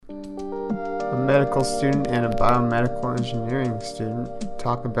biomedical student and a biomedical engineering student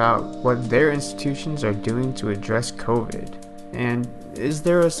talk about what their institutions are doing to address COVID. And is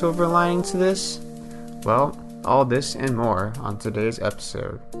there a silver lining to this? Well, all this and more on today's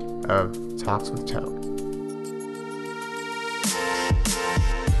episode of Talks with Toe.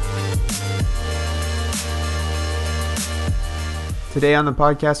 Today on the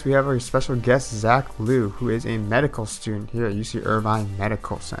podcast, we have our special guest, Zach Liu, who is a medical student here at UC Irvine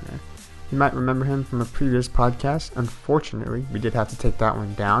Medical Center. You might remember him from a previous podcast. Unfortunately, we did have to take that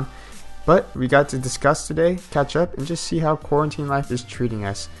one down. But we got to discuss today, catch up, and just see how quarantine life is treating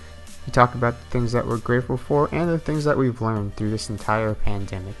us. We talk about the things that we're grateful for and the things that we've learned through this entire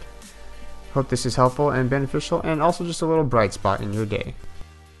pandemic. Hope this is helpful and beneficial, and also just a little bright spot in your day.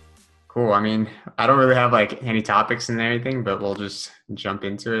 Cool. I mean, I don't really have any topics and everything, but we'll just jump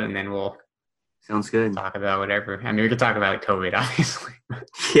into it and then we'll sounds good. Talk about whatever. I mean, we could talk about COVID, obviously.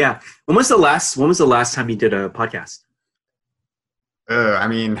 Yeah. When was the last time you did a podcast? I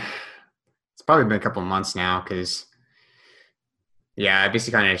mean, it's probably been a couple of months now because, I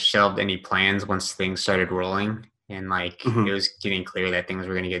basically kind of shelved any plans once things started rolling and it was getting clear that things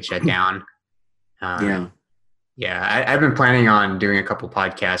were going to get shut down. I've been planning on doing a couple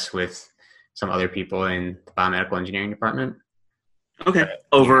podcasts with some other people in the biomedical engineering department. Okay.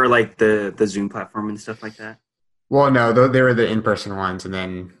 Over the Zoom platform and stuff like that? Well, no, they were the in-person ones. And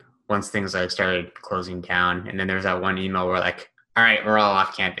then once things started closing down, and then there was that one email where all right, we're all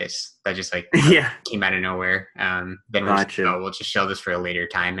off campus. That just came out of nowhere. Then we'll just show this for a later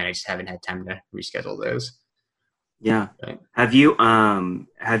time. And I just haven't had time to reschedule those. Yeah. But have you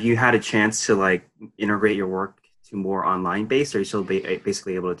had a chance to integrate your work to more online based, or are you still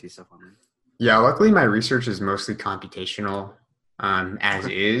basically able to do stuff online? Yeah, luckily my research is mostly computational as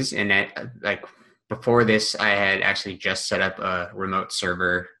is. And that before this, I had actually just set up a remote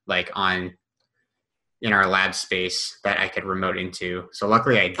server in our lab space that I could remote into. So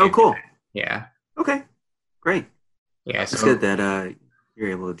luckily I did. Oh, cool. That. Yeah. Okay. Great. Yeah. It's good that you're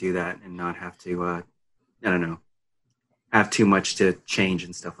able to do that and not have to, have too much to change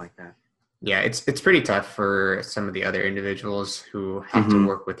and stuff like that. Yeah, it's pretty tough for some of the other individuals who have to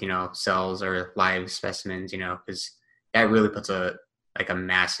work with, cells or live specimens, because that really puts a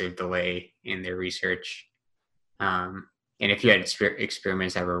massive delay in their research. And if you had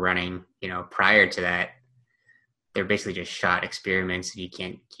experiments that were running, prior to that, they're basically just shot experiments and you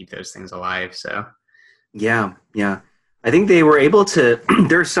can't keep those things alive. So, yeah. I think they were able to,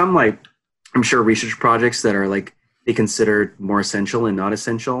 there's some I'm sure research projects that are they considered more essential and not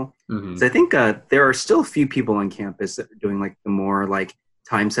essential. Mm-hmm. So I think there are still a few people on campus that are doing the more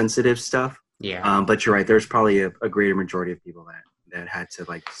time sensitive stuff. Yeah. But you're right. There's probably a greater majority of people that had to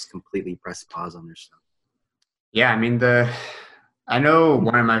just completely press pause on their stuff. Yeah. I mean, I know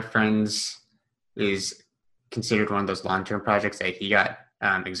one of my friends is considered one of those long-term projects that he got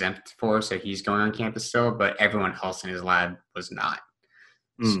exempt for. So he's going on campus still, but everyone else in his lab was not.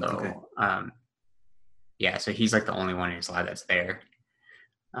 So he's the only one in his lab that's there.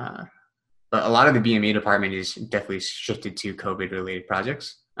 But a lot of the BME department is definitely shifted to COVID-related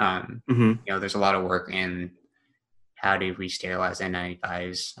projects. There's a lot of work in how to re-sterilize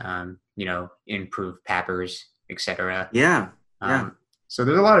N95s, improve PAPRs, etc. Yeah. So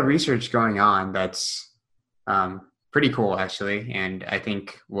there's a lot of research going on that's pretty cool, actually, and I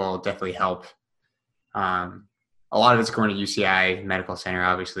think will definitely help. A lot of it's going to UCI Medical Center,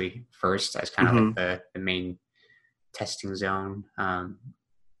 obviously, first as kind of the main testing zone.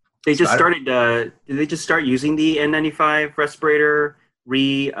 They just started. Did they just start using the N95 respirator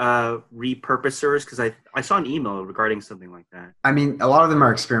repurposers? Because I saw an email regarding something like that. I mean, a lot of them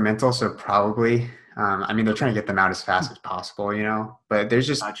are experimental, so probably. They're trying to get them out as fast as possible, But there's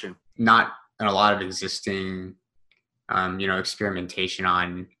just not a lot of existing, experimentation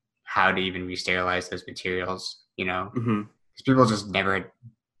on how to even re-sterilize those materials. Because people just never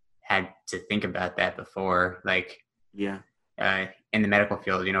had to think about that before. In the medical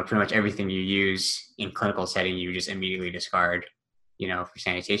field, pretty much everything you use in clinical setting, you just immediately discard, for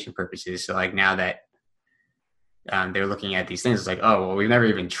sanitation purposes. So now that they're looking at these things, it's we've never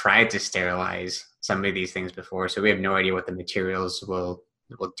even tried to sterilize some of these things before. So we have no idea what the materials will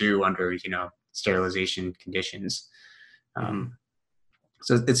do under, sterilization conditions.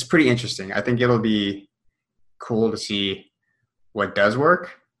 So it's pretty interesting. I think it'll be cool to see what does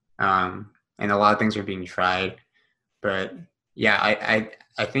work. And a lot of things are being tried, but I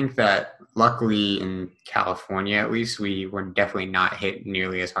think that luckily in California, at least, we were definitely not hit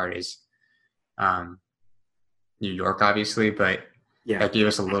nearly as hard as New York, obviously, but that gave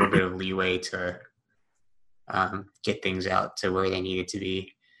us a little bit of leeway to get things out to where they needed to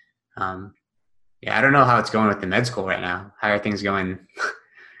be. Yeah, I don't know how it's going with the med school right now. How are things going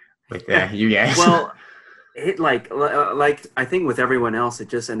with you guys? Well, it like I think with everyone else, it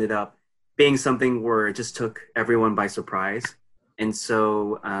just ended up being something where it just took everyone by surprise. And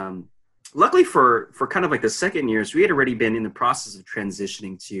so luckily for kind of like the second years, we had already been in the process of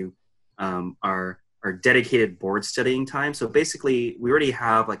transitioning to our dedicated board studying time. So basically, we already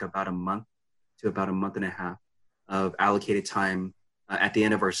have like about a month to about a month and a half of allocated time at the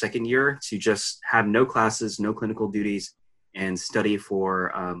end of our second year to just have no classes, no clinical duties, and study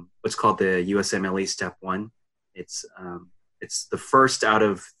for what's called the USMLE Step 1. It's the first out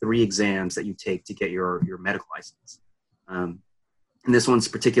of 3 exams that you take to get your medical license. And this one's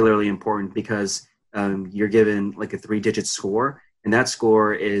particularly important because you're given like a 3-digit score, and that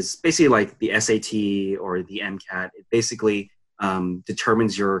score is basically like the SAT or the MCAT. It basically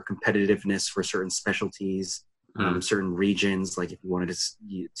determines your competitiveness for certain specialties, certain regions. Like if you wanted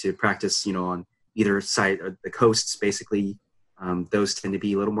to practice, on either side of the coasts, basically, those tend to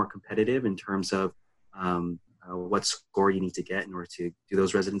be a little more competitive in terms of what score you need to get in order to do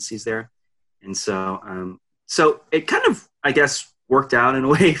those residencies there. And so, so it kind of, I guess, worked out in a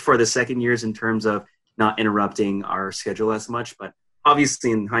way for the second years in terms of not interrupting our schedule as much. But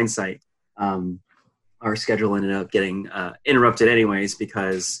obviously, in hindsight, our schedule ended up getting interrupted anyways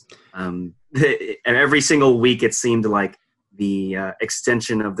because every single week it seemed like the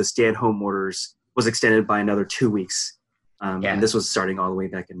extension of the stay-at-home orders was extended by another 2 weeks. And this was starting all the way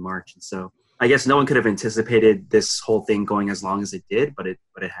back in March. And so I guess no one could have anticipated this whole thing going as long as it did, but it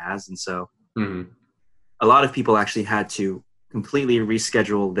has. And so a lot of people actually had to completely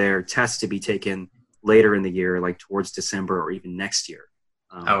reschedule their tests to be taken later in the year, like towards December or even next year.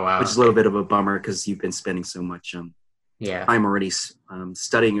 Which is a little bit of a bummer because you've been spending so much time already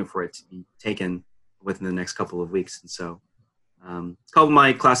studying for it to be taken within the next couple of weeks. And so a couple of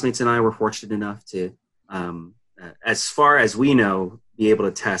my classmates and I were fortunate enough to, as far as we know, be able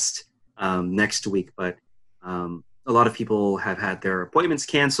to test next week. But a lot of people have had their appointments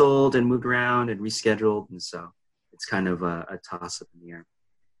canceled and moved around and rescheduled. And so it's kind of a toss up in the air.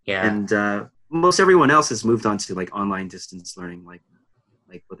 Yeah. And most everyone else has moved on to like online distance learning, like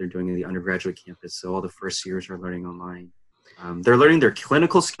what they're doing in the undergraduate campus. So all the first years are learning online. They're learning their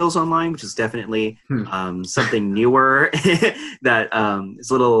clinical skills online, which is definitely something newer that is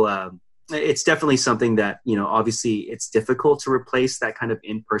a little, it's definitely something that, obviously it's difficult to replace that kind of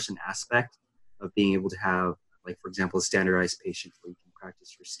in-person aspect of being able to have, like, for example, a standardized patient where you can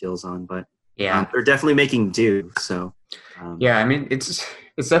practice your skills on, but they're definitely making do. So, I mean, it's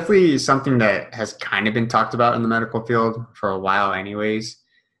definitely something that has kind of been talked about in the medical field for a while anyways.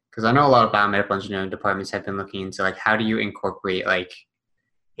 Because I know a lot of biomedical engineering departments have been looking into like how do you incorporate like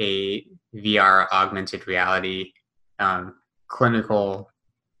a VR augmented reality clinical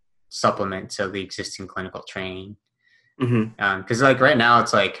supplement to the existing clinical training. Because like right now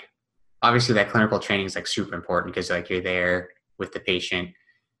it's like obviously that clinical training is like super important because like you're there with the patient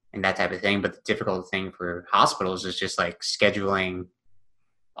and that type of thing. But the difficult thing for hospitals is just like scheduling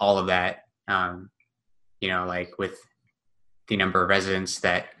all of that. Like with the number of residents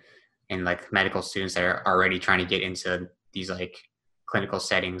that and like medical students that are already trying to get into these like clinical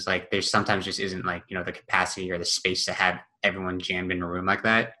settings, like there's sometimes just isn't like, the capacity or the space to have everyone jammed in a room like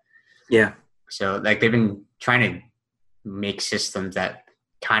that. Yeah. So like they've been trying to make systems that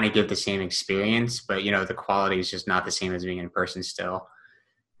kind of give the same experience, but the quality is just not the same as being in person still.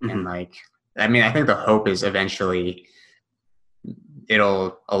 And like, I mean, I think the hope is eventually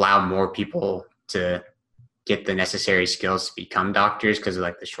it'll allow more people to get the necessary skills to become doctors because of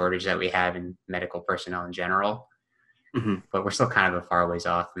like the shortage that we have in medical personnel in general. But we're still kind of a far ways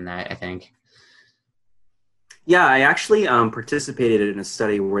off from that, I think. Yeah, I actually participated in a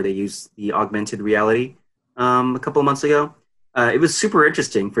study where they used the augmented reality a couple of months ago. It was super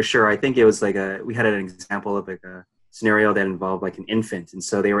interesting for sure. I think it was like we had an example of like a scenario that involved like an infant. And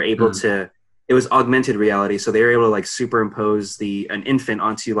so they were able to, it was augmented reality. So they were able to like superimpose an infant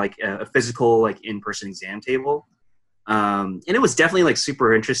onto like a physical, like in-person exam table. And it was definitely like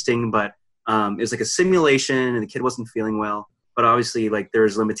super interesting, but it was like a simulation and the kid wasn't feeling well, but obviously like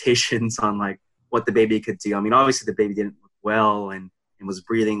there's limitations on like what the baby could do. I mean, obviously the baby didn't look well and was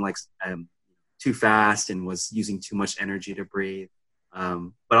breathing like too fast and was using too much energy to breathe.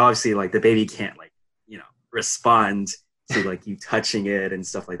 But obviously like the baby can't like, respond to like you touching it and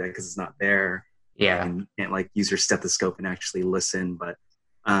stuff like that because it's not there. Yeah. And you can't like use your stethoscope and actually listen. But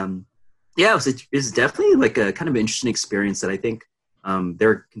it was definitely like a kind of interesting experience that I think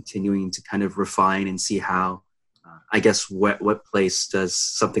they're continuing to kind of refine and see how, I guess, what place does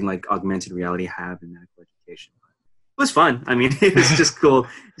something like augmented reality have in medical education. It was fun. I mean, it was just cool,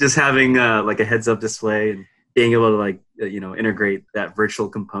 just having like a heads up display and being able to like integrate that virtual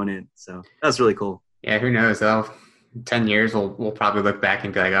component. So that was really cool. Yeah, who knows? 10 years, we'll probably look back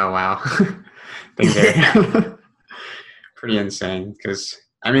and be like, oh wow, things are pretty insane. Because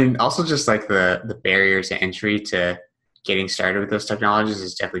I mean, also just like the barriers to entry to getting started with those technologies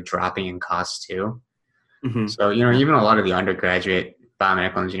is definitely dropping in cost too. Mm-hmm. So even a lot of the undergraduate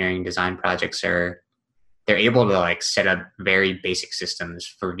biomedical engineering design projects they're able to like set up very basic systems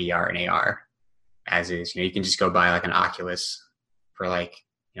for VR and AR as is. You can just go buy like an Oculus for like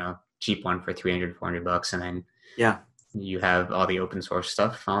cheap one for $300, $400, and then you have all the open source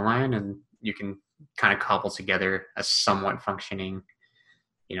stuff online, and you can kind of cobble together a somewhat functioning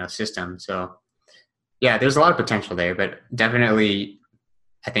system. So yeah, there's a lot of potential there, but definitely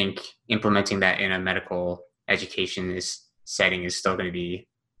I think implementing that in a medical education setting is still going to be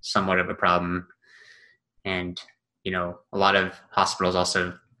somewhat of a problem. And a lot of hospitals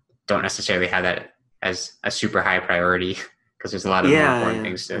also don't necessarily have that as a super high priority because there's a lot of more important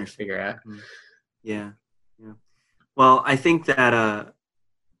things to figure out. Yeah. Well, I think that,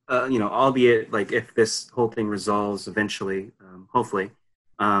 albeit like if this whole thing resolves eventually, hopefully,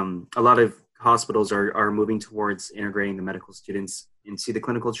 a lot of hospitals are moving towards integrating the medical students into the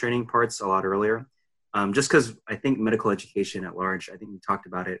clinical training parts a lot earlier. Just because I think medical education at large, I think we talked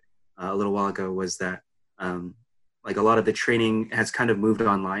about it a little while ago, was that like a lot of the training has kind of moved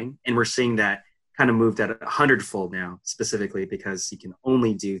online, and we're seeing that kind of moved at 100-fold now, specifically because you can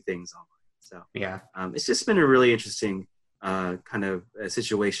only do things online. So it's just been a really interesting kind of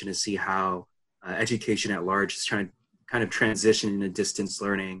situation to see how education at large is trying to kind of transition into distance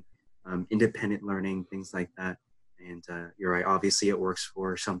learning, independent learning, things like that. And you're right, obviously it works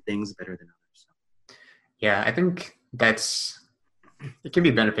for some things better than others. So. Yeah, I think it can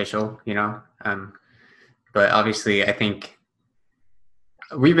be beneficial, but obviously I think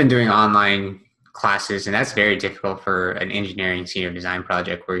we've been doing online classes, and that's very difficult for an engineering senior design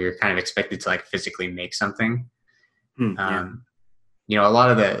project where you're kind of expected to like physically make something. A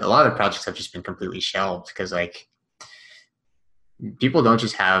lot of the projects have just been completely shelved because like people don't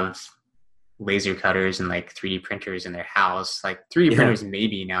just have laser cutters and like 3D printers in their house. Like 3D printers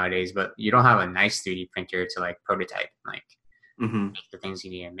maybe nowadays, but you don't have a nice 3D printer to like prototype, like make the things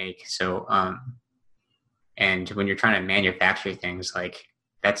you need to make. So, and when you're trying to manufacture things, like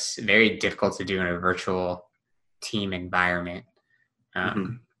that's very difficult to do in a virtual team environment.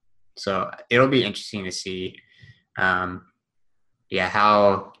 So it'll be interesting to see, how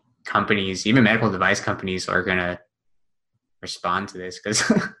companies, even medical device companies, are going to respond to this, because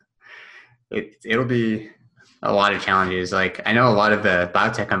it'll be a lot of challenges. Like I know a lot of the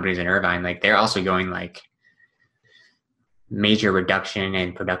biotech companies in Irvine, like they're also going like major reduction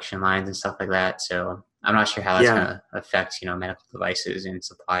in production lines and stuff like that. So I'm not sure how that's going to affect, medical devices and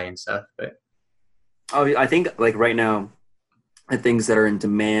supply and stuff. But I think like right now, the things that are in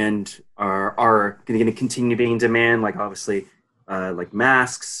demand are going to continue being in demand. Like obviously, like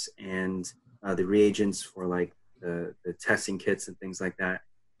masks and the reagents for like the testing kits and things like that.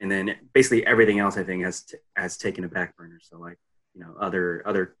 And then basically everything else I think has taken a back burner. So like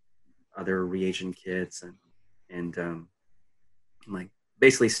other reagent kits and like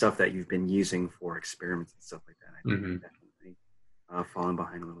basically stuff that you've been using for experiments and stuff like that. I think definitely falling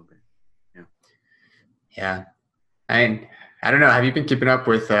behind a little bit. Yeah. I don't know. Have you been keeping up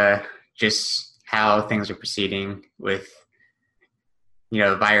with just how things are proceeding with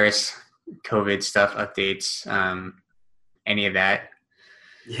virus, COVID stuff, updates, any of that?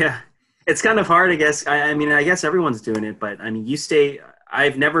 Yeah, it's kind of hard, I guess. I mean, I guess everyone's doing it, but I mean,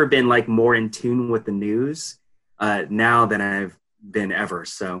 I've never been like more in tune with the news now than I've been ever.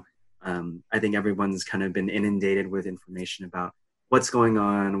 So I think everyone's kind of been inundated with information about what's going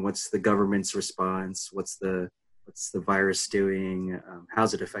on, what's the government's response, what's the virus doing,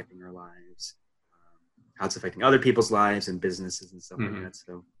 how's it affecting our lives, how it's affecting other people's lives and businesses and stuff like that.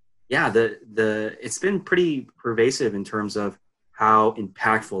 So yeah, it's been pretty pervasive in terms of how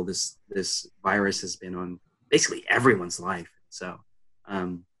impactful this virus has been on basically everyone's life. So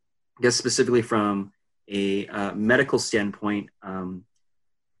I guess specifically from a medical standpoint,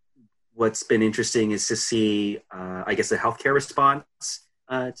 what's been interesting is to see, I guess, the healthcare response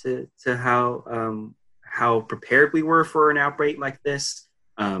to how prepared we were for an outbreak like this,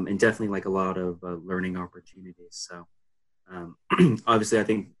 and definitely like a lot of learning opportunities. So obviously, I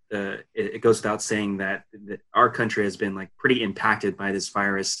think it goes without saying that our country has been like pretty impacted by this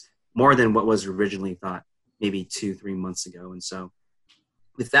virus more than what was originally thought maybe 2-3 months ago. And so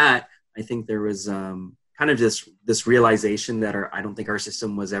with that, I think there was kind of this realization that I don't think our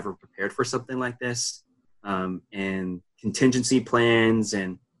system was ever prepared for something like this. and contingency plans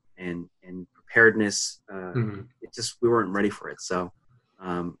and preparedness. It just, we weren't ready for it. So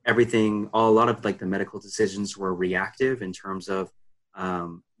a lot of like the medical decisions were reactive in terms of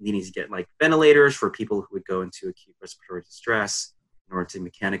needing to get like ventilators for people who would go into acute respiratory distress in order to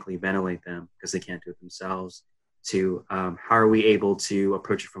mechanically ventilate them because they can't do it themselves, to how are we able to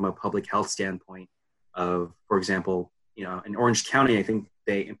approach it from a public health standpoint of, for example, in Orange County, I think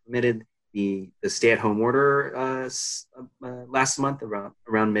they implemented the stay-at-home order last month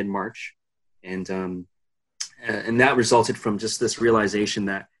around mid-March, and that resulted from just this realization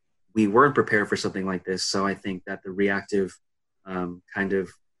that we weren't prepared for something like this. So I think that the reactive kind of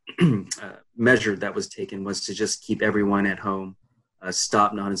measure that was taken was to just keep everyone at home,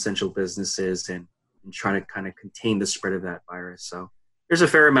 stop non-essential businesses, and try to kind of contain the spread of that virus. So there's a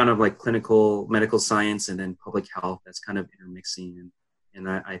fair amount of like clinical medical science and then public health that's kind of intermixing, and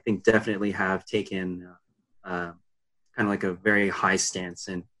I think definitely have taken kind of like a very high stance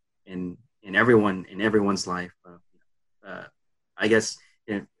in everyone's life. I guess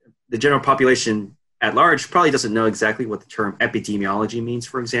the general population at large probably doesn't know exactly what the term epidemiology means,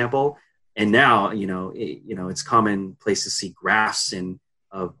 for example. And now, it's commonplace to see graphs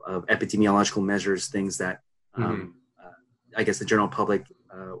of epidemiological measures, things that I guess the general public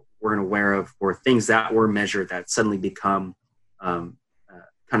weren't aware of, or things that were measured that suddenly become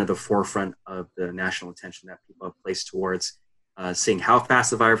kind of the forefront of the national attention that people have placed towards seeing how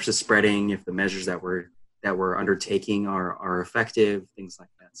fast the virus is spreading, if the measures that we're undertaking are effective, things like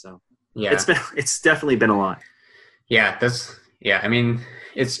that. So yeah, it's definitely been a lot. Yeah, I mean,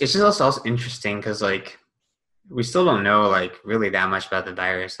 it's just also interesting because like we still don't know like really that much about the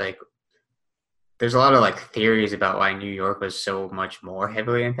virus. Like there's a lot of like theories about why New York was so much more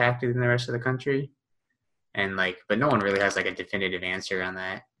heavily impacted than the rest of the country, and like, but no one really has like a definitive answer on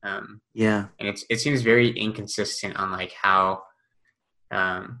that. And it seems very inconsistent on like how,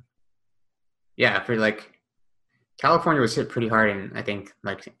 for like California was hit pretty hard in, I think,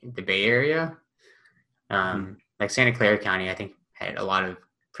 like the Bay Area. Like Santa Clara County, I think, had a lot of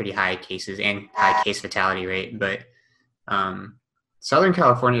pretty high cases and high case fatality rate. But Southern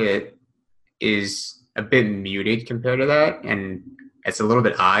California is a bit muted compared to that. And it's a little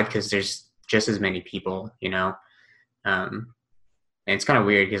bit odd because there's just as many people, and it's kind of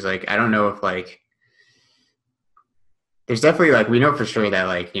weird because, like, I don't know if, like, there's definitely, like, we know for sure that,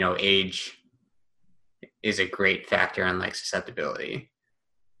 like, age is a great factor on, like, susceptibility.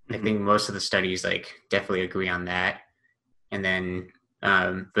 I think most of the studies like definitely agree on that. And then,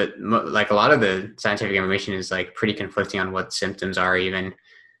 but like a lot of the scientific information is like pretty conflicting on what symptoms are even.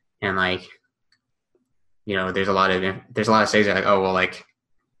 And like, there's a lot of studies that are like, oh, well, like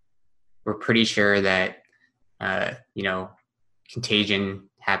we're pretty sure that, contagion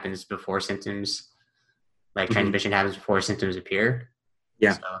happens before symptoms, like transmission happens before symptoms appear.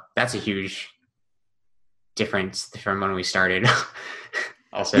 Yeah. So that's a huge difference from when we started.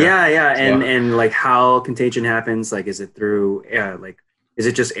 Also, and like how contagion happens, like is it through is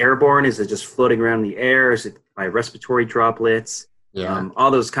it just airborne, is it just floating around in the air, is it by respiratory droplets,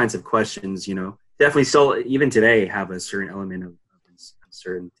 all those kinds of questions definitely still even today have a certain element of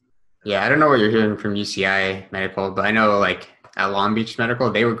uncertainty. I don't know what you're hearing from UCI Medical, but I know like at Long Beach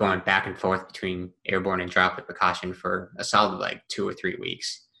Medical they were going back and forth between airborne and droplet precaution for a solid like 2 or 3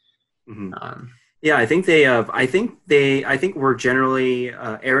 weeks. I think we're generally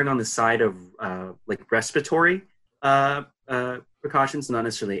erring on the side of like respiratory precautions, not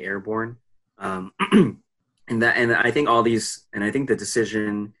necessarily airborne. And I think the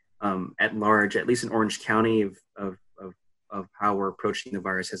decision at large, at least in Orange County, of how we're approaching the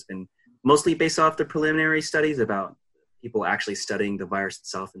virus has been mostly based off the preliminary studies about people actually studying the virus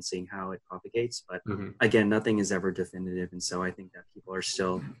itself and seeing how it propagates. But again, nothing is ever definitive, and so I think that people are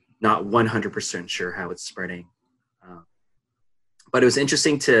still not 100% sure how it's spreading. But it was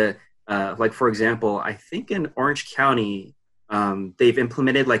interesting to, like, for example, I think in Orange County, they've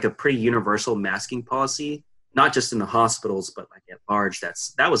implemented like a pretty universal masking policy, not just in the hospitals, but like at large.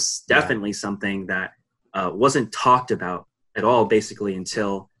 That was definitely something that wasn't talked about at all, basically,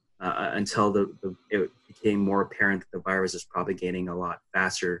 until it became more apparent that the virus is propagating a lot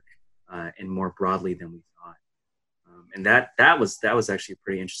faster and more broadly than we thought. And that was actually a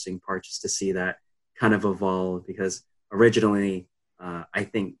pretty interesting part, just to see that kind of evolve, because originally I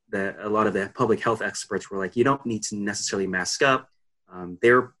think that a lot of the public health experts were like, you don't need to necessarily mask up.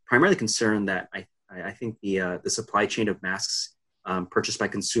 They were primarily concerned that I think the supply chain of masks purchased by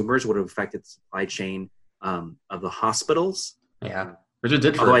consumers would have affected the supply chain of the hospitals. Yeah, which it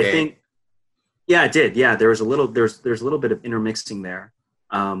did. Although I think, it did. Yeah, there's a little bit of intermixing there.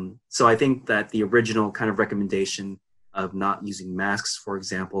 So I think that the original kind of recommendation of not using masks, for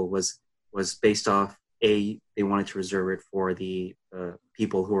example, was based off they wanted to reserve it for the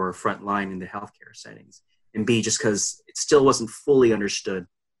people who are frontline in the healthcare settings, and B, just because it still wasn't fully understood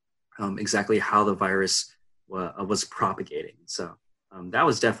exactly how the virus was propagating. So that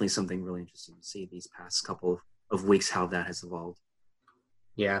was definitely something really interesting to see these past couple of weeks, how that has evolved.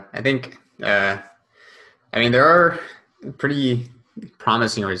 Yeah, I think, there are pretty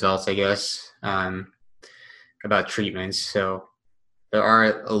promising results, I guess, about treatments. So there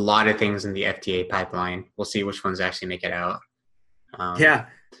are a lot of things in the FDA pipeline. We'll see which ones actually make it out. Yeah,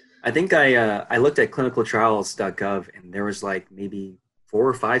 I think I looked at clinicaltrials.gov, and there was like maybe 4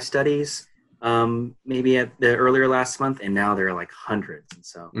 or 5 studies, maybe at the earlier last month, and now there are like hundreds. And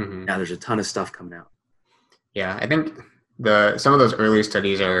so now there's a ton of stuff coming out. Yeah, I think some of those earlier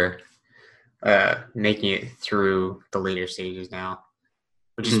studies are making it through the later stages now,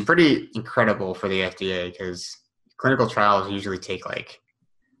 which is pretty incredible for the FDA, because clinical trials usually take like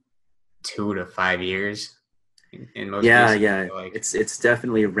 2 to 5 years in most cases. Yeah, like, it's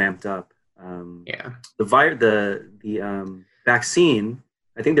definitely ramped up. The vaccine,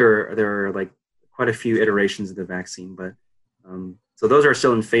 I think there are like quite a few iterations of the vaccine, but so those are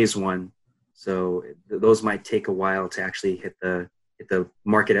still in phase 1. So those might take a while to actually hit the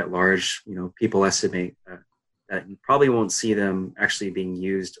market at large. People estimate that you probably won't see them actually being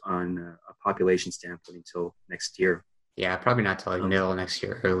used on a population standpoint until next year. Yeah, probably not till like middle next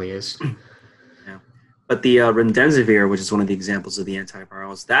year, earliest. Yeah, but the remdesivir, which is one of the examples of the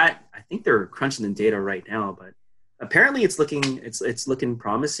antivirals, that I think they're crunching the data right now, but apparently it's looking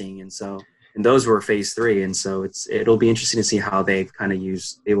promising, and those were phase 3, and so it'll be interesting to see how they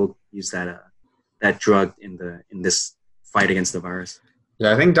will use that drug in this fight against the virus.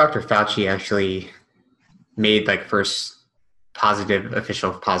 Yeah, I think Dr. Fauci actually made like first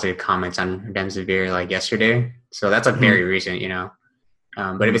official positive comments on remdesivir like yesterday. So that's like very recent,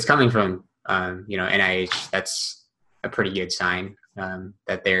 but if it's coming from NIH, that's a pretty good sign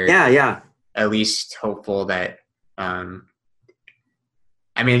that they're at least hopeful that I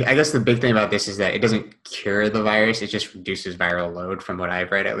guess the big thing about this is that it doesn't cure the virus, it just reduces viral load, from what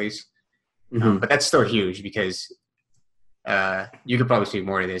I've read at least. But that's still huge, because you could probably speak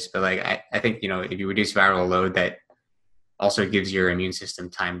more to this, but like I think if you reduce viral load, that also gives your immune system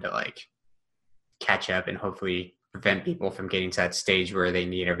time to like catch up and hopefully prevent people from getting to that stage where they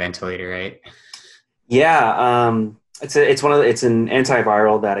need a ventilator, right? Yeah, it's an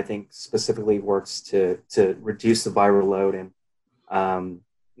antiviral that I think specifically works to reduce the viral load, and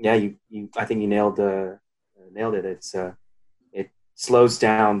I think you nailed it. It slows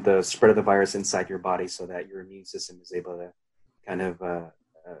down the spread of the virus inside your body so that your immune system is able to kind of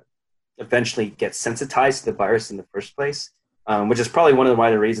eventually get sensitized to the virus in the first place, which is probably one of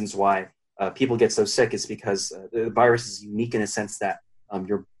the reasons why people get so sick, is because the virus is unique in a sense that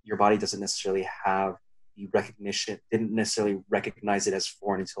your body doesn't necessarily have the recognition, didn't necessarily recognize it as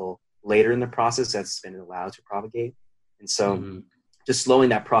foreign until later in the process as it's been allowed to propagate. And so just slowing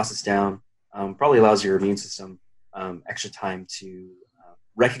that process down probably allows your immune system extra time to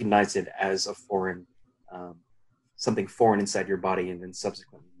recognize it as a foreign, something foreign inside your body, and then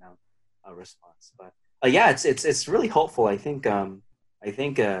subsequently mount a response. But it's really hopeful. I think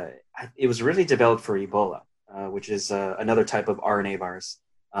it was really developed for Ebola, which is another type of RNA virus,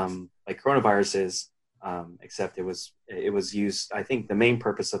 like coronavirus is, except it was used. I think the main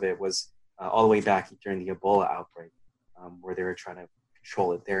purpose of it was all the way back during the Ebola outbreak, where they were trying to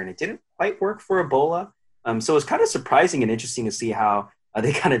control it there, and it didn't quite work for Ebola. So it was kind of surprising and interesting to see how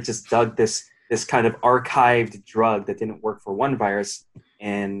they kind of just dug this kind of archived drug that didn't work for one virus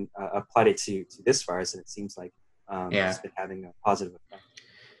and applied it to this virus, and it seems like it's been having a positive effect.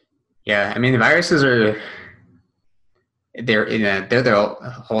 Yeah, the viruses they're their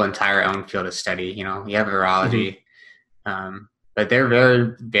whole entire own field of study. You have virology, but they're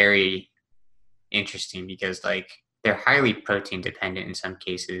very, very interesting because like they're highly protein dependent in some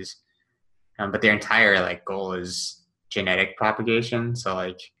cases, but their entire goal is genetic propagation.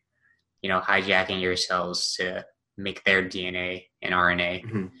 So hijacking your cells to make their DNA and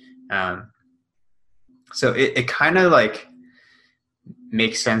RNA. So it kind of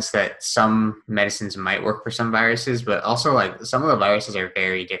makes sense that some medicines might work for some viruses, but also some of the viruses are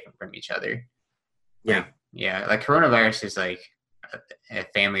very different from each other. Yeah. Like coronavirus is like a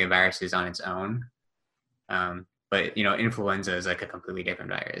family of viruses on its own. But influenza is like a completely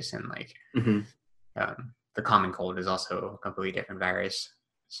different virus, and the common cold is also a completely different virus.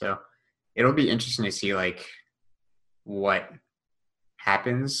 So it'll be interesting to see what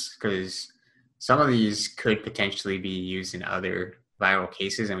happens, because some of these could potentially be used in other viral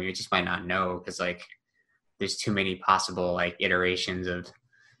cases, and we just might not know because like there's too many possible like iterations of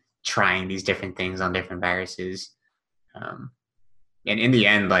trying these different things on different viruses. And in the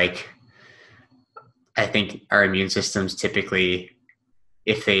end, like I think our immune systems typically,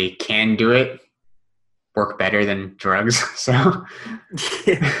 if they can do it, work better than drugs. So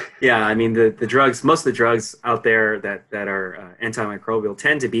yeah, I mean the drugs, most of the drugs out there that are antimicrobial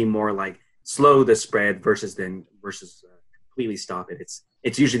tend to be more like slow the spread versus completely stop it.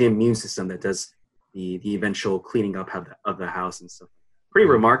 It's usually the immune system that does the eventual cleaning up of the house and stuff. Pretty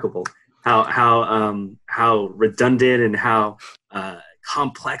remarkable how redundant and how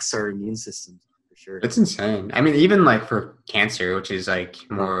complex our immune systems are, for sure. It's insane. I mean, even like for cancer, which is like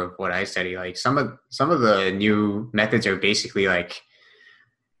more of what I study, like some of the new methods are basically like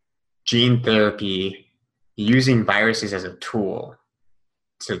gene therapy using viruses as a tool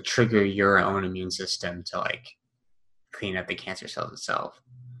to trigger your own immune system to like clean up the cancer cells itself.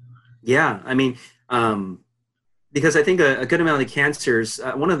 Yeah, I mean, because I think a good amount of the cancers,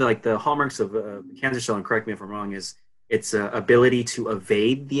 one of the hallmarks of cancer cell, and correct me if I'm wrong, is its ability to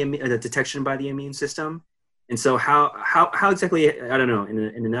evade the detection by the immune system. And so how exactly, I don't know,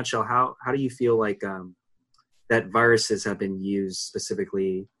 in a nutshell, how do you feel like that viruses have been used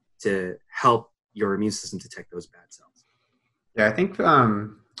specifically to help your immune system detect those bad cells? Yeah, I think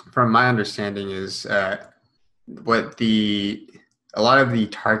from my understanding is a lot of the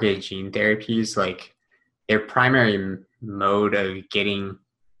targeted gene therapies, like their primary mode of getting,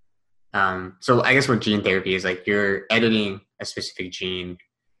 so I guess what gene therapy is, like you're editing a specific gene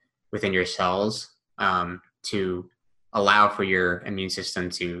within your cells to allow for your immune system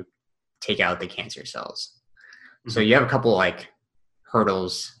to take out the cancer cells. Mm-hmm. So you have a couple like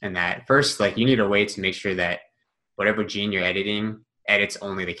hurdles in that. First, like you need a way to make sure that whatever gene you're editing edits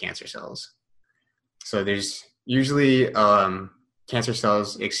only the cancer cells. So there's usually cancer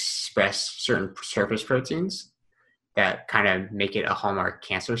cells express certain surface proteins that kind of make it a hallmark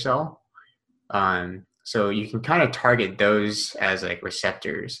cancer cell. So you can kind of target those as like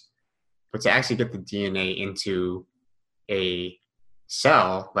receptors, but to actually get the DNA into a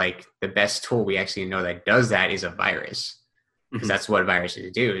cell, like the best tool we actually know that does that is a virus, because that's what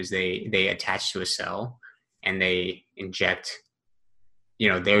viruses do, is they attach to a cell and they inject,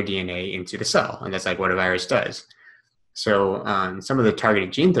 their DNA into the cell. And that's like what a virus does. So some of the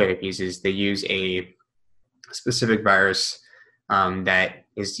targeted gene therapies is they use a specific virus that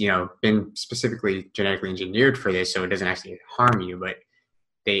is, been specifically genetically engineered for this, so it doesn't actually harm you, but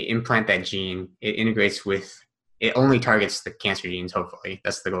they implant that gene. It integrates with, it only targets the cancer genes, hopefully.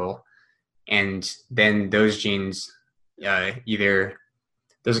 That's the goal. And then those genes,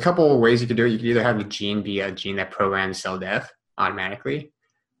 there's a couple of ways you could do it. You could either have the gene be a gene that programs cell death automatically,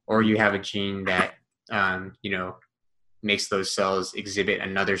 or you have a gene that, makes those cells exhibit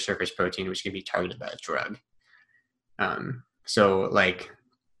another surface protein, which can be targeted by a drug. So like,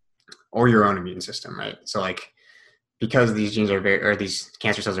 or your own immune system, right? So like, because these genes these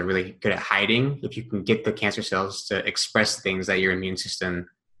cancer cells are really good at hiding, if you can get the cancer cells to express things that your immune system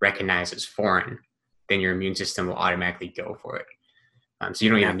recognizes as foreign, then your immune system will automatically go for it. So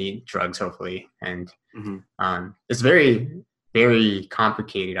you don't even need drugs, hopefully. And it's very, very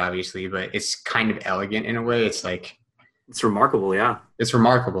complicated, obviously, but it's kind of elegant in a way. It's like, it's remarkable. Yeah. It's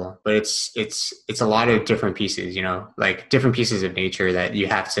remarkable, but it's a lot of different pieces, like different pieces of nature that you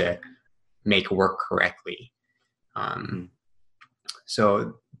have to make work correctly.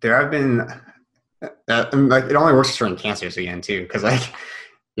 So there have been, like, it only works for certain cancers again too. Cause like,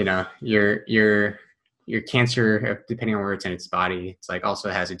 your cancer, depending on where it's in its body, it's like also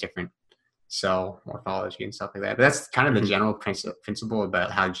has a different cell morphology and stuff like that. But that's kind of the general principle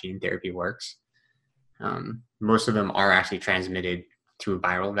about how gene therapy works. Most of them are actually transmitted through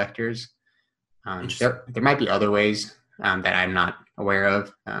viral vectors. There might be other ways that I'm not aware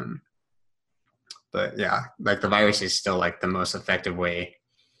of. But yeah, like the virus is still like the most effective way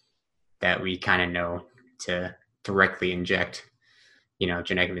that we kind of know to directly inject,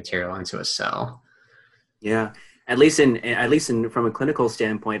 genetic material into a cell. Yeah. At least from a clinical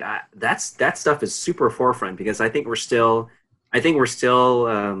standpoint, that stuff is super forefront, because I think we're still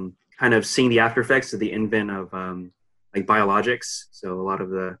kind of seeing the after effects of the advent of like biologics. So a lot of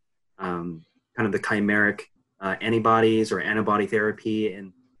the kind of the chimeric antibodies or antibody therapy,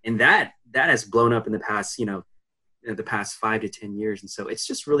 and that has blown up in the past, the past 5 to 10 years. And so it's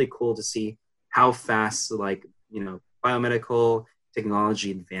just really cool to see how fast, like, biomedical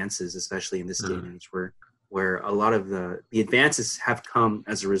technology advances, especially in this day and age, where a lot of the advances have come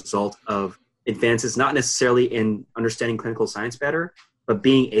as a result of advances, not necessarily in understanding clinical science better, but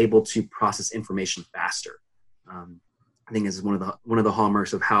being able to process information faster. I think is one of the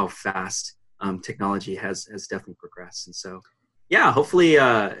hallmarks of how fast technology has definitely progressed. And so, yeah, hopefully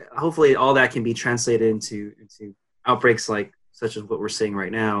all that can be translated into outbreaks like such as what we're seeing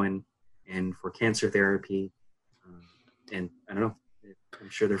right now, and for cancer therapy. And I don't know, I'm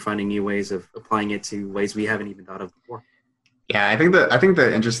sure they're finding new ways of applying it to ways we haven't even thought of before. Yeah, I think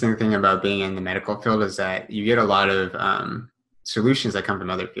the interesting thing about being in the medical field is that you get a lot of solutions that come from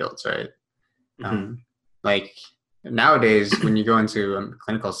other fields, right? Mm-hmm. Like nowadays, when you go into a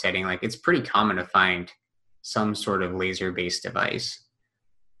clinical setting, like it's pretty common to find some sort of laser-based device.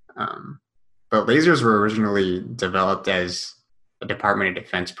 But lasers were originally developed as a Department of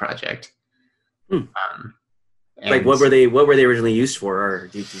Defense project. Like what were they originally used for, or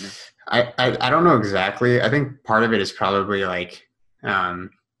do you know? I don't know exactly. I think part of it is probably like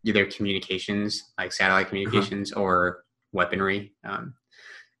either communications, like satellite communications, or weaponry.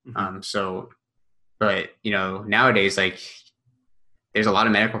 But nowadays, like there's a lot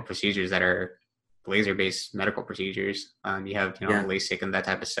of medical procedures that are laser-based medical procedures. You have LASIK and that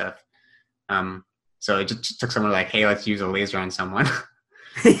type of stuff. So it just took someone like, hey, let's use a laser on someone.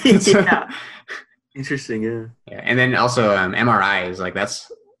 Yeah. Interesting. Yeah. And then also MRIs, like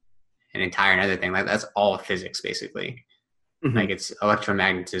that's an entire another thing. Like that's all physics basically. Mm-hmm. Like it's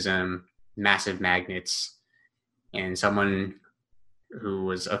electromagnetism, massive magnets, and someone who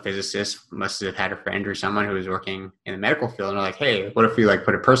was a physicist must have had a friend or someone who was working in the medical field, and they're like, hey, what if we like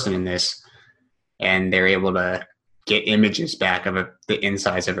put a person in this, and they're able to get images back of the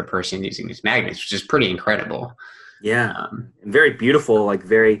insides of a person using these magnets, which is pretty incredible. Yeah. Very beautiful, like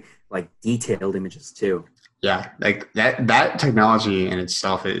very like detailed images too. Yeah, like that technology in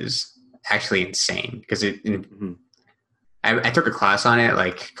itself is actually insane because I took a class on it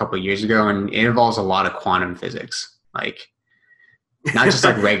like a couple of years ago, and it involves a lot of quantum physics, like not just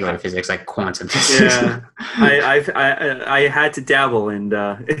like regular physics, like quantum physics. Yeah, I had to dabble, and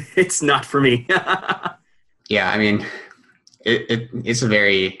it's not for me. Yeah, I mean, it's a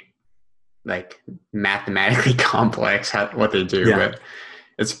very like mathematically complex what they do, but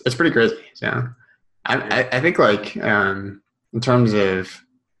it's pretty crazy. So I think like in terms of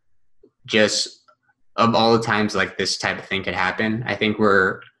just of all the times like this type of thing could happen, I think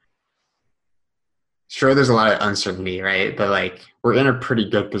we're sure there's a lot of uncertainty, right? But like we're in a pretty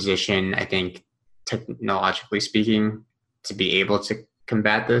good position, I think, technologically speaking, to be able to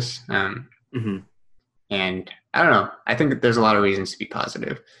combat this. And I don't know. I think that there's a lot of reasons to be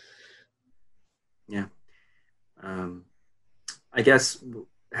positive. Yeah. I guess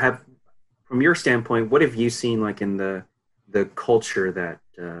from your standpoint, what have you seen like in the culture that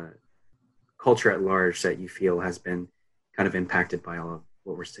culture at large that you feel has been kind of impacted by all of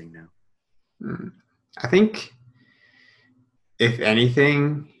what we're seeing now? I think if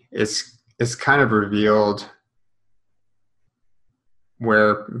anything, it's kind of revealed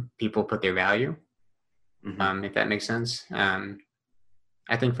where people put their value. If that makes sense.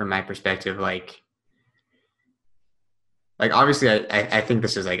 I think from my perspective, like obviously I think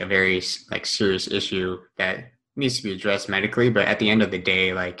this is like a very like serious issue that needs to be addressed medically, but at the end of the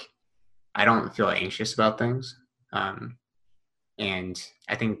day, like I don't feel anxious about things. And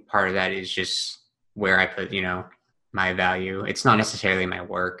I think part of that is just where I put, my value. It's not necessarily my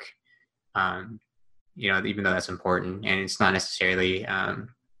work, even though that's important, and it's not necessarily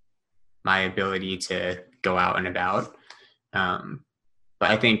my ability to go out and about.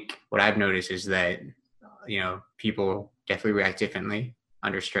 But I think what I've noticed is that, people definitely react differently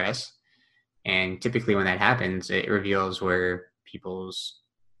under stress. And typically when that happens, it reveals where people's,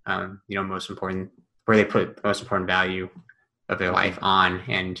 most important, where they put most important value of their life on.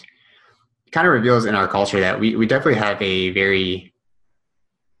 And it kind of reveals in our culture that we definitely have a very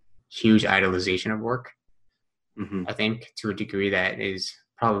huge idolization of work. I think to a degree that is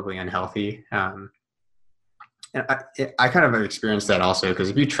probably unhealthy. And I kind of have experienced that also because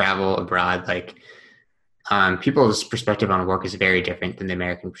if you travel abroad, like people's perspective on work is very different than the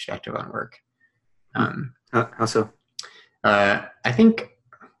American perspective on work. How so? I think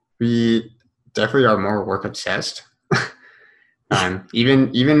we definitely are more work obsessed.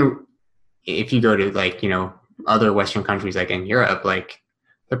 Even if you go to like, other Western countries, like in Europe, like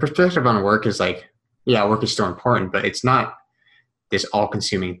the perspective on work is like, yeah, work is still important, but it's not this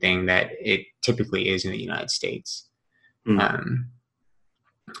all-consuming thing that it typically is in the United States.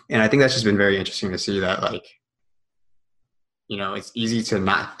 And I think that's just been very interesting to see that, like, it's easy to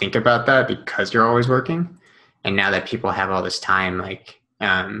not think about that because you're always working. And now that people have all this time, like,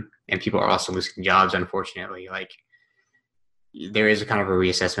 and people are also losing jobs, unfortunately, like there is a kind of a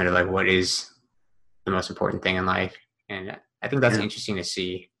reassessment of like, what is the most important thing in life? And I think that's interesting to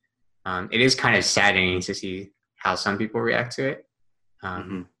see. It is kind of saddening to see how some people react to it.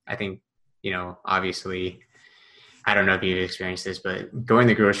 I think, obviously, I don't know if you've experienced this, but going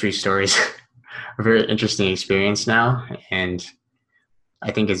to grocery stores a very interesting experience now. And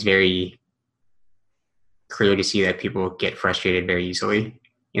I think it's very clear to see that people get frustrated very easily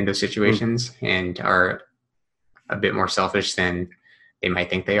in those situations and are a bit more selfish than they might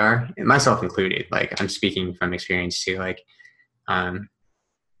think they are, and myself included. Like, I'm speaking from experience too. Like,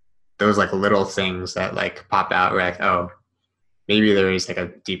 those like little things that like pop out, where like, oh, maybe there is like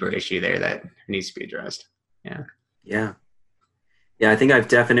a deeper issue there that needs to be addressed. Yeah. I think I've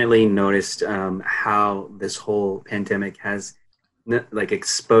definitely noticed how this whole pandemic has like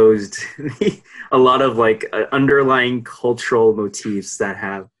exposed a lot of like underlying cultural motifs that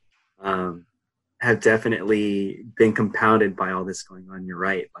have definitely been compounded by all this going on. You're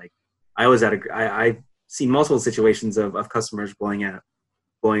right. Like, I've seen multiple situations of customers blowing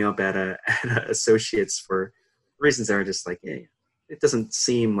up at a associates for reasons that are just like, hey, it doesn't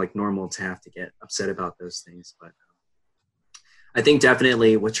seem like normal to have to get upset about those things. But I think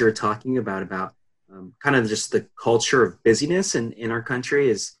definitely what you're talking about kind of just the culture of busyness in our country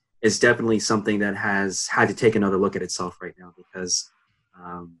is definitely something that has had to take another look at itself right now, because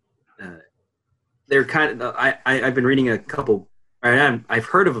they're kind of, I've been reading I've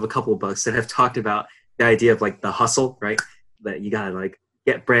heard of a couple of books that have talked about the idea of like the hustle, right? That you gotta like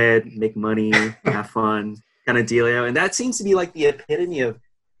get bread, make money, have fun kind of dealio. And that seems to be like the epitome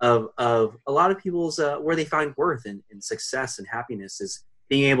of a lot of people's where they find worth and success and happiness, is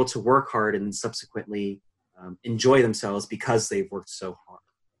being able to work hard and subsequently enjoy themselves because they've worked so hard.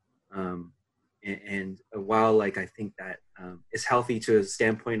 And while like I think that is healthy to a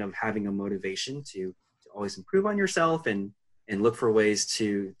standpoint of having a motivation to always improve on yourself and look for ways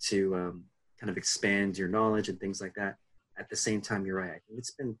to kind of expand your knowledge and things like that, at the same time, you're right. I think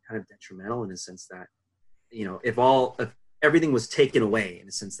it's been kind of detrimental in a sense that, if everything was taken away, in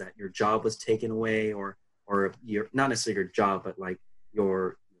a sense that your job was taken away, or your, not necessarily your job, but like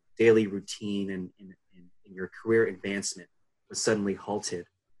your daily routine and your career advancement was suddenly halted,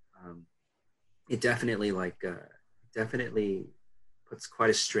 it definitely definitely puts quite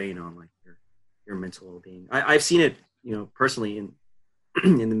a strain on like your mental well-being. I've seen it, personally in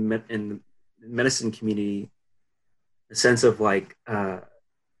the medicine community, a sense of like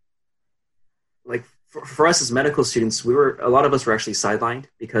for us as medical students, a lot of us were actually sidelined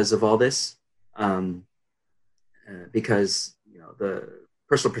because of all this, because the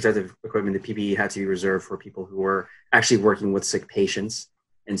personal protective equipment, the PPE, had to be reserved for people who were actually working with sick patients,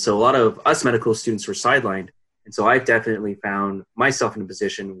 and so a lot of us medical students were sidelined. And so I've definitely found myself in a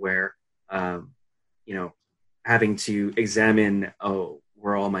position where, having to examine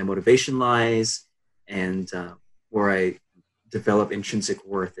where all my motivation lies and where I develop intrinsic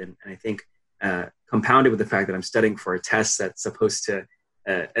worth, and I think. Compounded with the fact that I'm studying for a test that's supposed to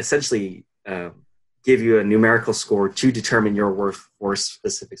essentially give you a numerical score to determine your worth for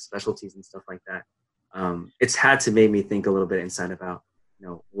specific specialties and stuff like that. It's had to make me think a little bit inside about,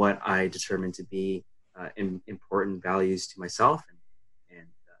 what I determine to be important values to myself, and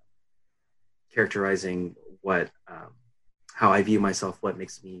characterizing how I view myself, what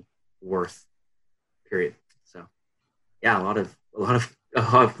makes me worth, period. So yeah, a lot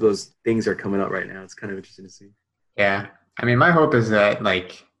of those things are coming out right now. It's kind of interesting to see. Yeah. I mean, my hope is that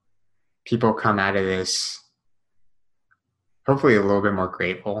like people come out of this hopefully a little bit more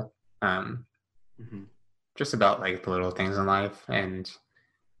grateful, just about like the little things in life. And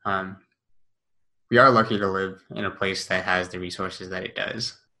we are lucky to live in a place that has the resources that it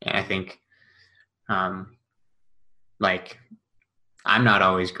does. And I think like I'm not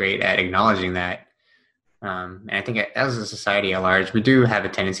always great at acknowledging that. And I think as a society at large, we do have a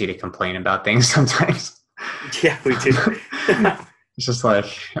tendency to complain about things sometimes. Yeah, we do. It's just like,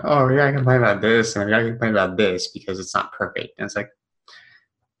 oh, we gotta complain about this and we gotta complain about this because it's not perfect. And it's like,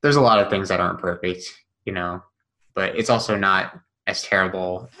 there's a lot of things that aren't perfect, but it's also not as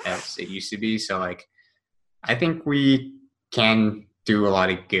terrible as it used to be. So like, I think we can do a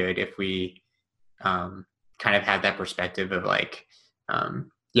lot of good if we kind of have that perspective of like,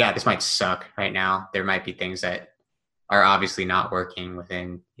 yeah, this might suck right now. There might be things that are obviously not working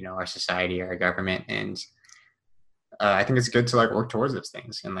within, our society or our government. And I think it's good to like work towards those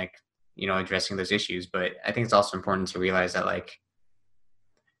things and like, addressing those issues. But I think it's also important to realize that like,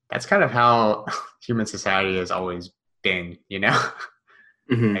 that's kind of how human society has always been,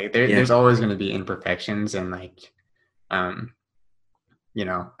 Mm-hmm. Like, there's always going to be imperfections. And like, I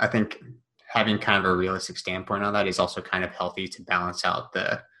think having kind of a realistic standpoint on that is also kind of healthy to balance out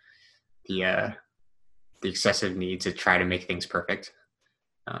the excessive need to try to make things perfect.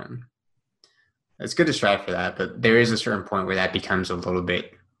 it's good to strive for that, but there is a certain point where that becomes a little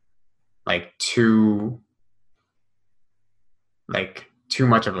bit like too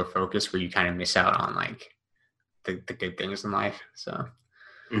much of a focus, where you kind of miss out on like the good things in life. So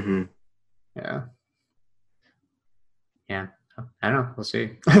yeah, I don't know, we'll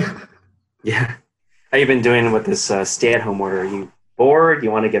see. Yeah. How you been doing with this stay-at-home order? Are you bored? Do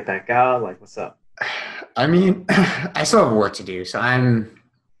you want to get back out? Like, what's up? I mean, I still have work to do, so I'm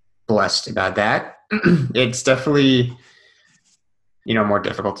blessed about that. It's definitely, more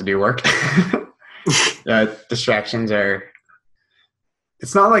difficult to do work. Distractions are,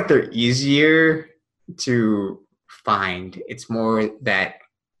 it's not like they're easier to find. It's more that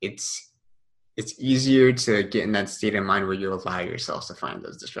it's easier to get in that state of mind where you allow yourself to find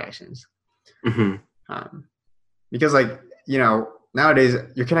those distractions. Because nowadays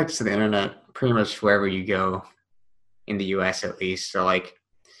you're connected to the internet pretty much wherever you go in the US, at least. So like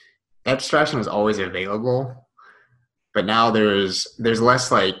that distraction is always available, but now there's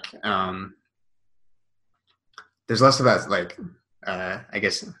less like there's less of that like I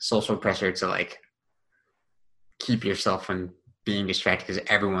guess social pressure to like keep yourself from being distracted because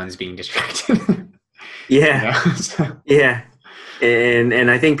everyone's being distracted. Yeah. Yeah.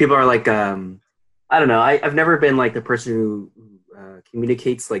 And I think people are like, I don't know. I've never been like the person who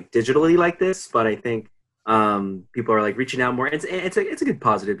communicates like digitally like this, but I think people are like reaching out more. It's a good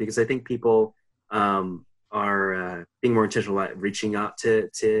positive, because I think people are being more intentional at reaching out to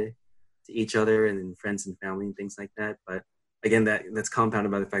each other and friends and family and things like that. But again, that's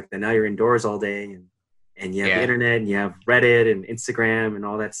compounded by the fact that now you're indoors all day and you have the internet and you have Reddit and Instagram and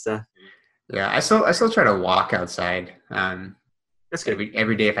all that stuff. Yeah, I still try to walk outside. That's good.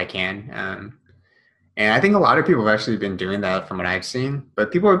 Every day if I can. And I think a lot of people have actually been doing that from what I've seen,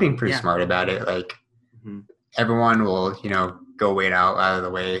 but people are being pretty smart about it. Like everyone will, go wait out of the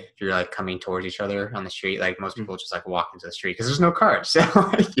way if you're like coming towards each other on the street. Like most people just like walk into the street because there's no cars, so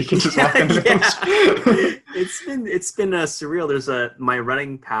like, you can just walk into the street. It's been surreal. There's my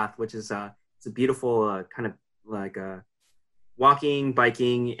running path, which is it's a beautiful kind of like walking,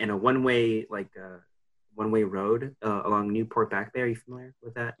 biking, and a one-way road along Newport Back Bay. Are you familiar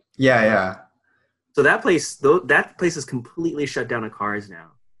with that? Yeah. So that place is completely shut down to cars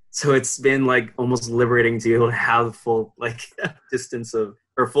now. So it's been like almost liberating to be able to have the full like distance of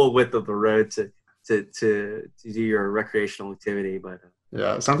or full width of the road to do your recreational activity. But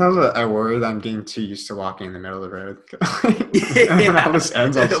yeah, sometimes I worry that I'm getting too used to walking in the middle of the road. How this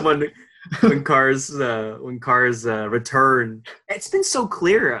ends up. when cars return. It's been so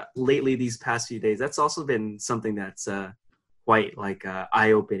clear lately these past few days. That's also been something that's quite like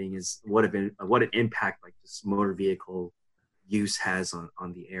eye-opening, is what an impact like this motor vehicle use has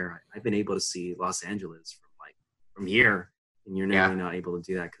on the air. I've been able to see Los Angeles from here, and you're normally not able to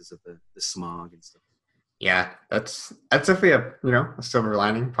do that because of the smog and stuff. Yeah, that's definitely a silver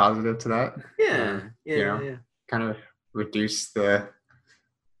lining, positive to that. Yeah. Kind of reduce the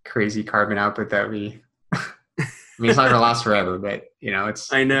crazy carbon output that we. I mean, it's not gonna last forever, but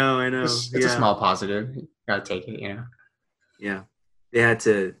it's. I know. It's a small positive. You gotta take it, Yeah, they had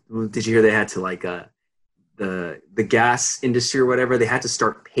to. Did you hear they had to like the gas industry or whatever? They had to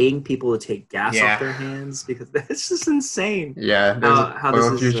start paying people to take gas off their hands because that's just insane. Yeah, how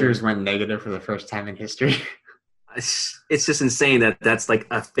oil futures went negative for the first time in history. It's just insane that's like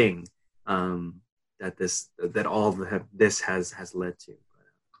a thing that all of this has led to.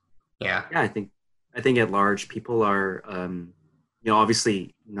 Yeah. I think at large people are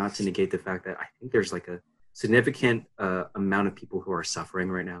obviously, not to negate the fact that I think there's like a significant amount of people who are suffering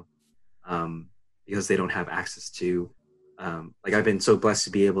right now because they don't have access to like I've been so blessed to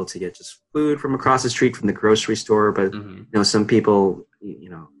be able to get just food from across the street from the grocery store, but some people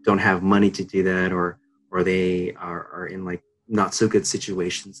don't have money to do that, or they are in like not so good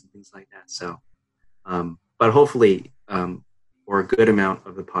situations and things like that. So but hopefully for a good amount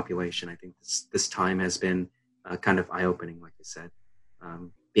of the population, I think this time has been kind of eye-opening, like I said,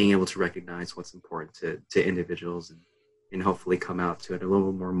 being able to recognize what's important to individuals and hopefully come out to it a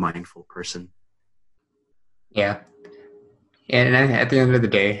little more mindful person. Yeah. And at the end of the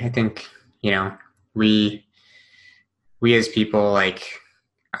day, I think, we as people like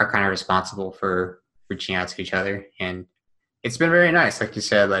are kind of responsible for reaching out to each other. And it's been very nice, like you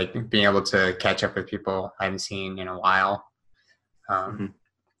said, like being able to catch up with people I haven't seen in a while. And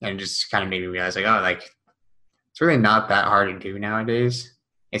just kind of made me realize like, it's really not that hard to do nowadays.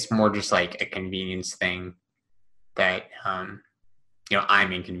 It's more just like a convenience thing that, I'm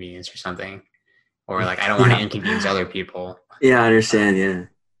inconvenienced or something, or like I don't want to inconvenience other people. Yeah, I understand. Yeah.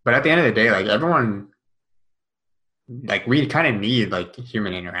 But at the end of the day, like everyone, like we kind of need like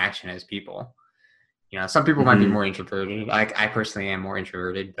human interaction as people. some people might be more introverted. Like I personally am more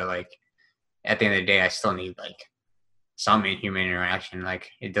introverted, but like at the end of the day, I still need like some human interaction. Like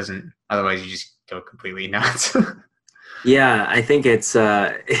it doesn't, otherwise you just go completely nuts. Yeah, I think it's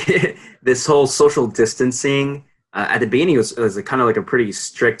this whole social distancing. At the beginning, it was kind of like a pretty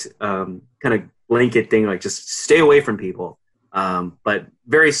strict kind of blanket thing, like just stay away from people. But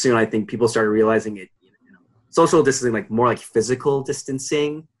very soon, I think people started realizing it. Social distancing, like more like physical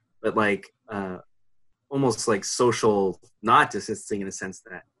distancing, but like almost like social not distancing in a sense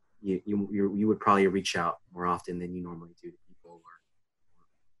that you would probably reach out more often than you normally do to people, or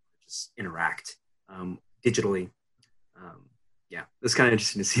just interact digitally. Yeah, it's kind of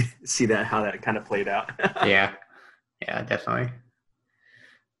interesting to see that, how that kind of played out. Yeah, definitely.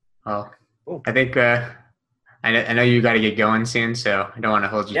 Well, cool. I think I know you got to get going soon, so I don't want to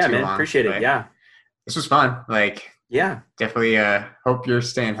hold you too long. Yeah, man, appreciate it. Yeah, this was fun. Like, yeah, definitely. Hope you're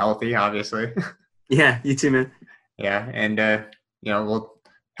staying healthy. Obviously. Yeah, you too, man. Yeah, and we'll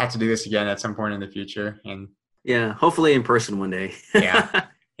have to do this again at some point in the future, and yeah, hopefully in person one day. Yeah,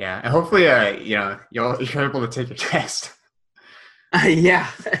 and hopefully you're able to take a test. Yeah,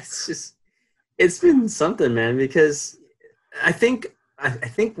 it's been something, man, because I think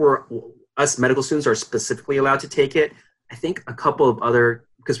us medical students are specifically allowed to take it. I think a couple of other,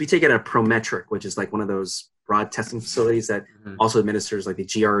 because we take it at Prometric, which is like one of those broad testing facilities that also administers like the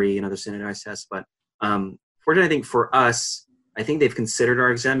GRE and other standardized tests. But fortunately, I think for us, I think they've considered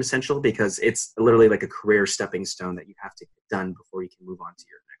our exam essential because it's literally like a career stepping stone that you have to get done before you can move on to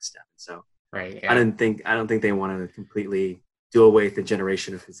your next step. And so right, yeah. I don't think they want to completely do away with the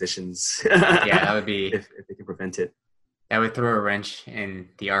generation of physicians. Yeah, that would be if they can prevent it. That would throw a wrench in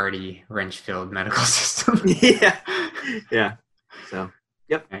the already wrench-filled medical system. Yeah. So,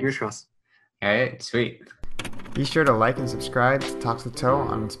 yep, fingers crossed. All right, sweet. Be sure to like and subscribe to Talks with Toe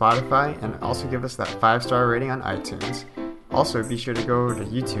on Spotify, and also give us that 5-star rating on iTunes. Also, be sure to go to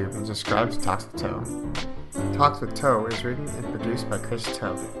YouTube and subscribe to Talks with Toe. Talks with Toe is written and produced by Chris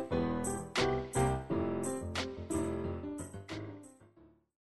Toe.